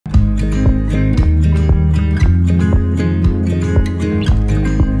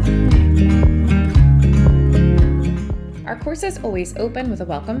Courses always open with a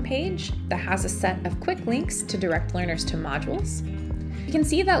welcome page that has a set of quick links to direct learners to modules. You can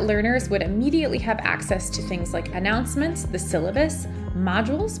see that learners would immediately have access to things like announcements, the syllabus,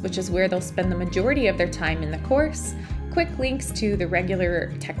 modules, which is where they'll spend the majority of their time in the course, quick links to the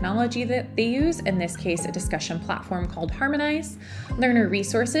regular technology that they use, in this case a discussion platform called Harmonize, learner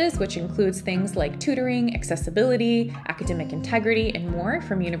resources, which includes things like tutoring, accessibility, academic integrity, and more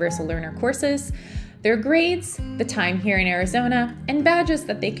from Universal Learner courses, their grades, the time here in Arizona, and badges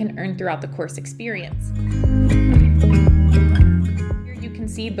that they can earn throughout the course experience. You can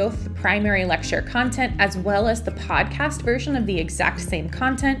see both the primary lecture content as well as the podcast version of the exact same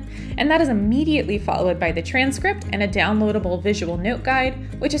content, and that is immediately followed by the transcript and a downloadable visual note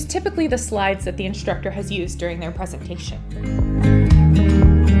guide, which is typically the slides that the instructor has used during their presentation.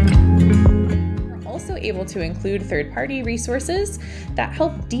 We're also able to include third-party resources that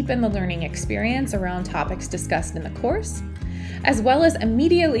help deepen the learning experience around topics discussed in the course, as well as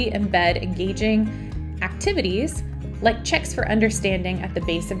immediately embed engaging activities like checks for understanding at the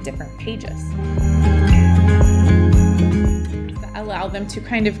base of different pages. That allow them to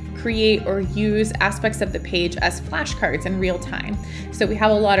kind of create or use aspects of the page as flashcards in real time. So we have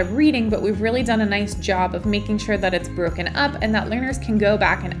a lot of reading, but we've really done a nice job of making sure that it's broken up and that learners can go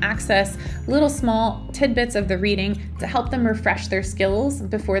back and access little small tidbits of the reading to help them refresh their skills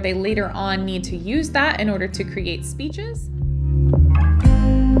before they later on need to use that in order to create speeches.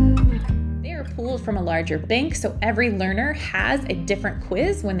 Pulled from a larger bank, so every learner has a different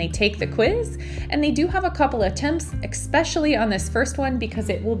quiz when they take the quiz, and they do have a couple attempts, especially on this first one because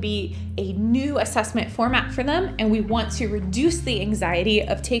it will be a new assessment format for them, and we want to reduce the anxiety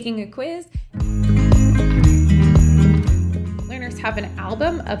of taking a quiz. Learners have an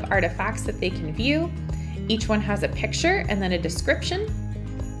album of artifacts that they can view. Each one has a picture and then a description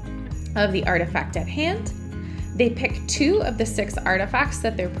of the artifact at hand. They pick 2 of the 6 artifacts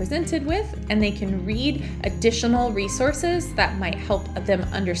that they're presented with, and they can read additional resources that might help them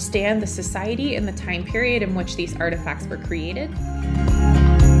understand the society and the time period in which these artifacts were created.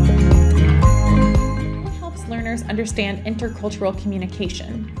 It helps learners understand intercultural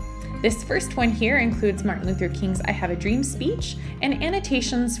communication. This first one here includes Martin Luther King's I Have a Dream speech and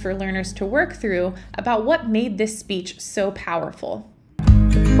annotations for learners to work through about what made this speech so powerful.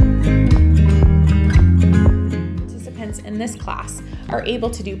 In this class are able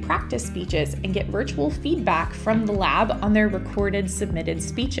to do practice speeches and get virtual feedback from the lab on their recorded submitted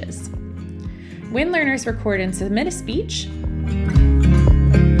speeches. When learners record and submit a speech,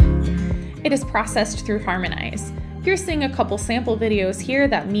 it is processed through Harmonize. You're seeing a couple sample videos here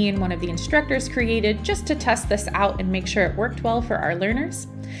that me and one of the instructors created just to test this out and make sure it worked well for our learners.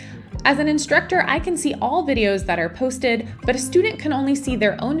 As an instructor, I can see all videos that are posted, but a student can only see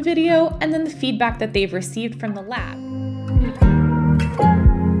their own video and then the feedback that they've received from the lab.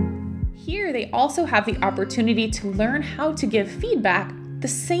 Here, they also have the opportunity to learn how to give feedback the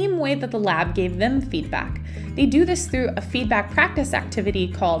same way that the lab gave them feedback. They do this through a feedback practice activity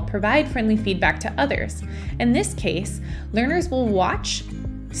called Provide Friendly Feedback to Others. In this case, learners will watch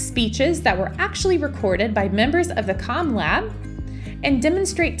speeches that were actually recorded by members of the Comm Lab and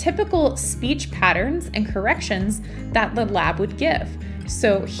demonstrate typical speech patterns and corrections that the lab would give.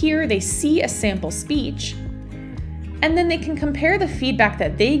 So here they see a sample speech, and then they can compare the feedback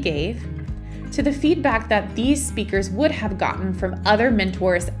that they gave to the feedback that these speakers would have gotten from other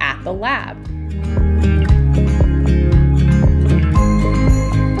mentors at the lab.